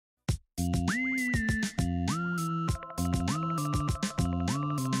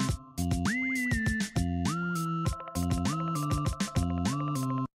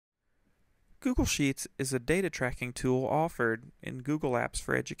Google Sheets is a data tracking tool offered in Google Apps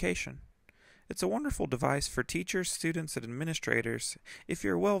for Education. It's a wonderful device for teachers, students, and administrators if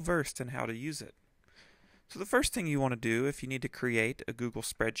you're well versed in how to use it. So the first thing you want to do if you need to create a Google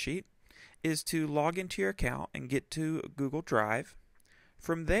spreadsheet is to log into your account and get to Google Drive.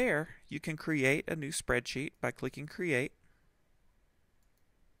 From there, you can create a new spreadsheet by clicking Create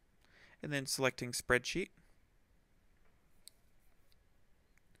and then selecting Spreadsheet.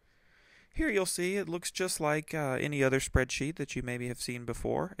 Here you'll see it looks just like any other spreadsheet that you maybe have seen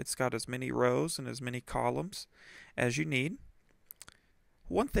before. It's got as many rows and as many columns as you need.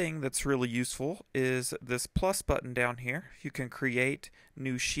 One thing that's really useful is this plus button down here. You can create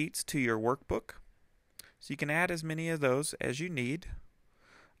new sheets to your workbook. So you can add as many of those as you need,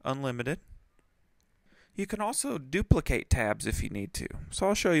 unlimited. You can also duplicate tabs if you need to. So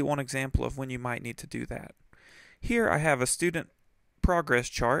I'll show you one example of when you might need to do that. Here I have a student progress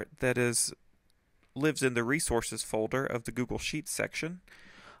chart that lives in the resources folder of the Google Sheets section.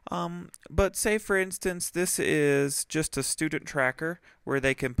 But say for instance this is just a student tracker where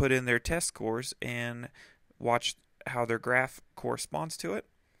they can put in their test scores and watch how their graph corresponds to it.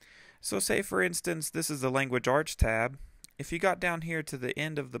 So say for instance this is the language arts tab. If you got down here to the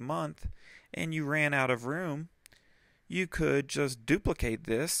end of the month and you ran out of room, you could just duplicate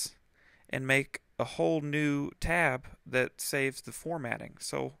this and make a whole new tab that saves the formatting.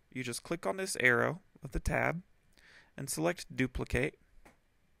 So you just click on this arrow of the tab and select duplicate.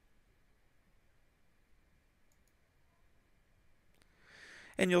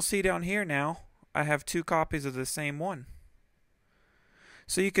 And you'll see down here now I have two copies of the same one.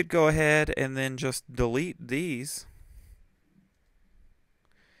 So you could go ahead and then just delete these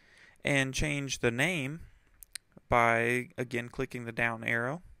and change the name by again clicking the down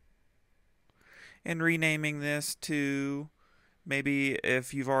arrow and renaming this to, maybe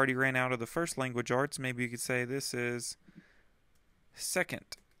if you've already ran out of the first language arts, maybe you could say this is second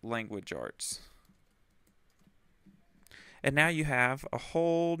language arts. And now you have a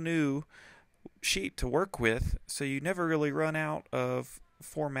whole new sheet to work with, so you never really run out of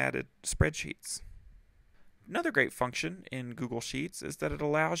formatted spreadsheets. Another great function in Google Sheets is that it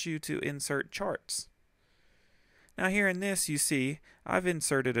allows you to insert charts. Now here in this you see I've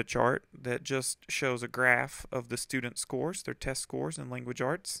inserted a chart that just shows a graph of the student scores, their test scores in language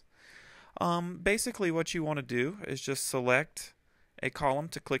arts. Basically what you want to do is just select a column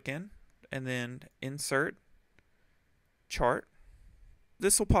to click in and then insert chart.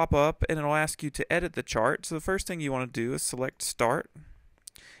 This will pop up and it'll ask you to edit the chart. So the first thing you want to do is select Start,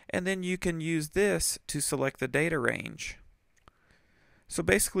 and then you can use this to select the data range. So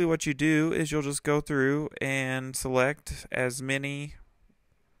basically what you do is you'll just go through and select as many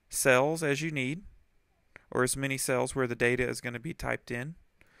cells as you need, or as many cells where the data is going to be typed in,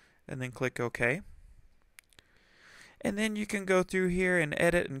 and then click OK. And then you can go through here and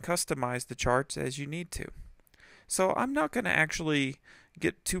edit and customize the charts as you need to. So I'm not going to actually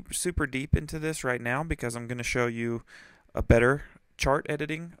get super deep into this right now because I'm going to show you a better chart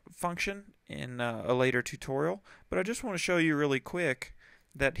editing function in a later tutorial, but I just want to show you really quick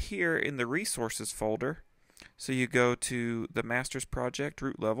that here in the resources folder, so you go to the master's project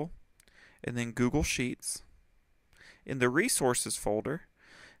root level and then Google Sheets. In the resources folder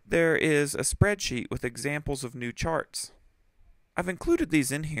there is a spreadsheet with examples of new charts. I've included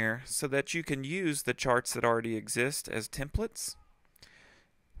these in here so that you can use the charts that already exist as templates.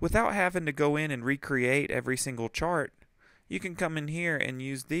 Without having to go in and recreate every single chart, you can come in here and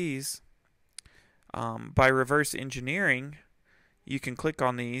use these by reverse engineering. You can click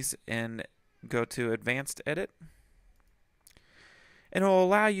on these and go to Advanced Edit, and it will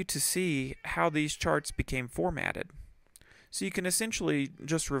allow you to see how these charts became formatted. So you can essentially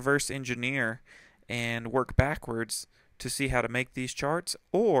just reverse engineer and work backwards to see how to make these charts,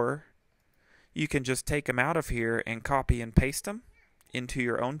 or you can just take them out of here and copy and paste them into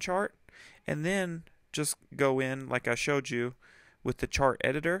your own chart, and then just go in like I showed you with the chart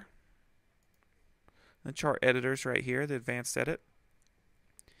editor. The chart editor's right here, the Advanced Edit.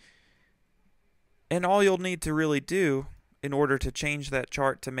 And all you'll need to really do in order to change that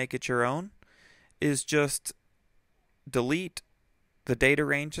chart to make it your own is just delete the data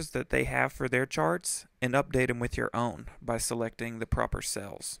ranges that they have for their charts and update them with your own by selecting the proper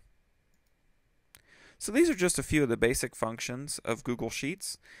cells. So these are just a few of the basic functions of Google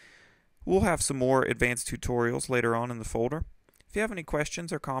Sheets. We'll have some more advanced tutorials later on in the folder. If you have any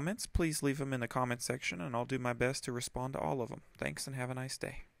questions or comments, please leave them in the comment section and I'll do my best to respond to all of them. Thanks and have a nice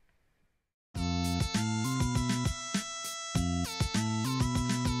day.